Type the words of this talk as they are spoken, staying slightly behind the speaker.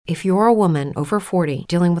If you're a woman over 40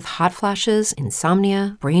 dealing with hot flashes,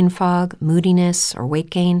 insomnia, brain fog, moodiness, or weight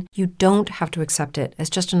gain, you don't have to accept it as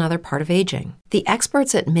just another part of aging. The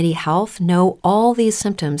experts at MIDI Health know all these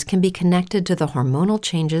symptoms can be connected to the hormonal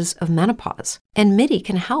changes of menopause. And MIDI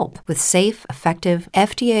can help with safe, effective,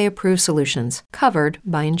 FDA-approved solutions covered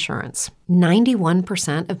by insurance.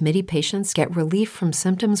 91% of MIDI patients get relief from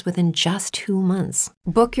symptoms within just 2 months.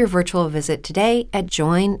 Book your virtual visit today at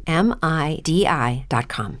joinmidi.com.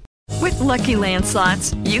 With Lucky Land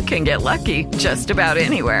Slots, you can get lucky just about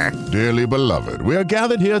anywhere. Dearly beloved, we are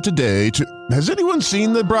gathered here today to... Has anyone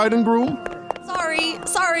seen the bride and groom?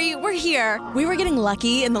 Sorry, we're here. We were getting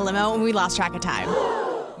lucky in the limo and we lost track of time.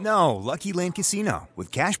 No, Lucky Land Casino,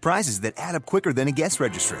 with cash prizes that add up quicker than a guest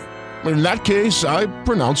registry. In that case, I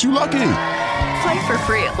pronounce you lucky. Play for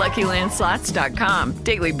free at LuckyLandSlots.com.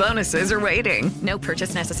 Daily bonuses are waiting. No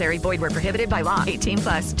purchase necessary. Void where prohibited by law.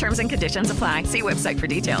 18+. Terms and conditions apply. See website for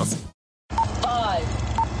details. 5,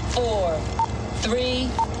 4, 3,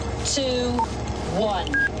 2,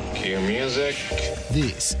 1. Cue music.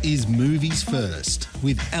 This is Movies First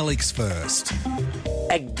with Alex First.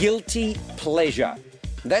 A guilty pleasure.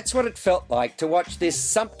 That's what it felt like to watch this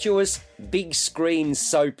sumptuous big screen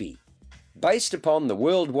soapy. Based upon the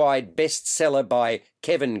worldwide bestseller by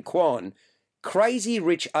Kevin Kwan, Crazy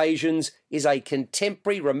Rich Asians is a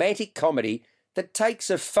contemporary romantic comedy that takes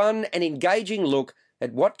a fun and engaging look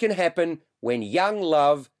at what can happen when young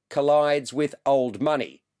love collides with old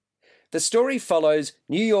money. The story follows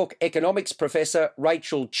New York economics professor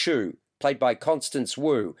Rachel Chu, played by Constance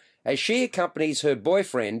Wu, as she accompanies her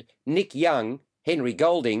boyfriend, Nick Young, Henry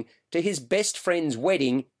Golding, to his best friend's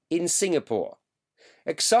wedding in Singapore.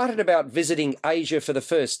 Excited about visiting Asia for the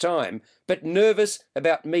first time, but nervous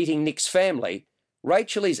about meeting Nick's family,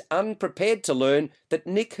 Rachel is unprepared to learn that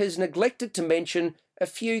Nick has neglected to mention a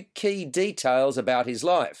few key details about his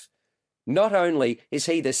life. Not only is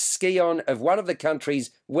he the scion of one of the country's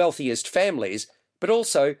wealthiest families, but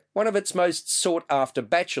also one of its most sought-after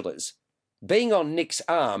bachelors. Being on Nick's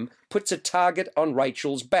arm puts a target on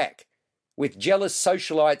Rachel's back, with jealous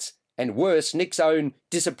socialites and worse, Nick's own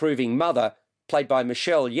disapproving mother, played by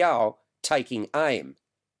Michelle Yeoh, taking aim.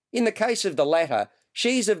 In the case of the latter,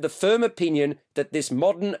 she's of the firm opinion that this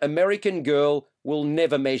modern American girl will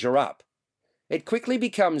never measure up. It quickly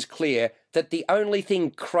becomes clear that the only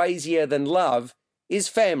thing crazier than love is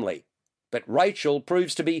family, but Rachel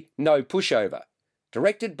proves to be no pushover.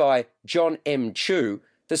 Directed by John M. Chu,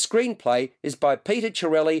 the screenplay is by Peter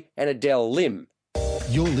Chiarelli and Adele Lim.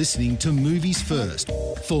 You're listening to Movies First.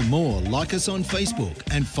 For more, like us on Facebook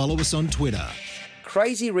and follow us on Twitter.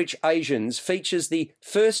 Crazy Rich Asians features the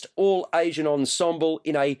first all-Asian ensemble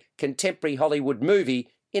in a contemporary Hollywood movie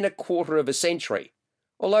in a quarter of a century.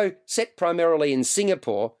 Although set primarily in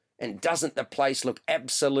Singapore, and doesn't the place look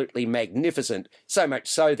absolutely magnificent, so much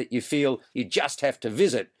so that you feel you just have to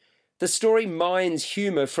visit, the story mines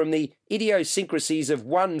humour from the idiosyncrasies of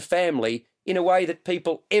one family in a way that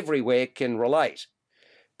people everywhere can relate.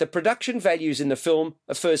 The production values in the film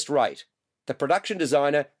are first-rate. The production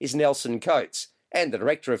designer is Nelson Coates, and the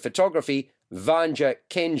director of photography, Vanja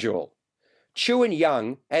Kenjul. Chu and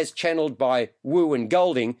Young, as channeled by Wu and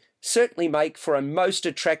Golding, certainly make for a most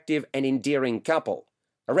attractive and endearing couple.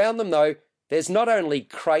 Around them, though, there's not only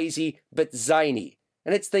crazy, but zany,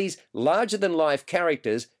 and it's these larger-than-life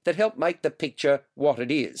characters that help make the picture what it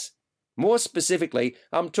is. More specifically,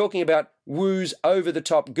 I'm talking about Wu's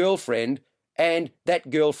over-the-top girlfriend and that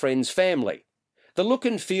girlfriend's family. The look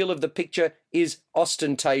and feel of the picture is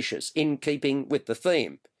ostentatious, in keeping with the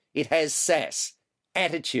theme. It has sass,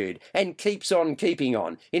 attitude, and keeps on keeping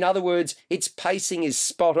on. In other words, its pacing is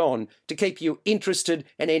spot on to keep you interested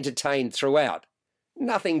and entertained throughout.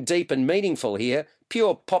 Nothing deep and meaningful here,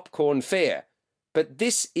 pure popcorn fare. But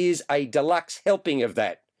this is a deluxe helping of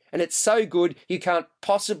that, and it's so good you can't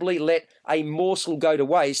possibly let a morsel go to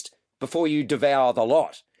waste before you devour the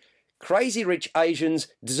lot. Crazy Rich Asians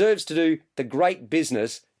deserves to do the great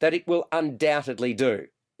business that it will undoubtedly do.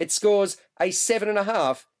 It scores a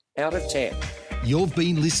 7.5 out of 10. You've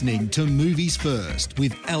been listening to Movies First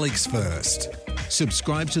with Alex First.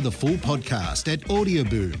 Subscribe to the full podcast at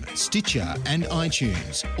Audioboom, Stitcher and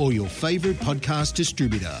iTunes, or your favourite podcast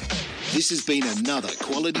distributor. This has been another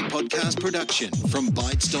quality podcast production from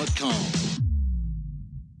Bytes.com.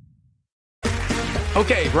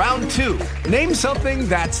 Okay, round 2. Name something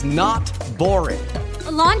that's not boring.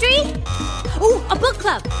 A laundry? Ooh, a book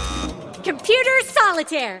club. Computer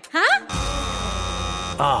solitaire, huh?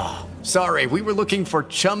 Ah, sorry, we were looking for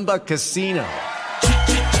Chumba Casino.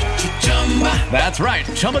 That's right.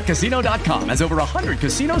 ChumbaCasino.com has over 100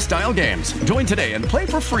 casino-style games. Join today and play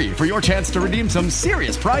for free for your chance to redeem some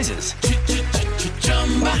serious prizes.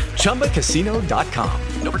 ChumbaCasino.com.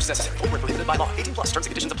 No purchase necessary. Void where prohibited by law. 18+ terms and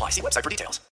conditions apply. See website for details.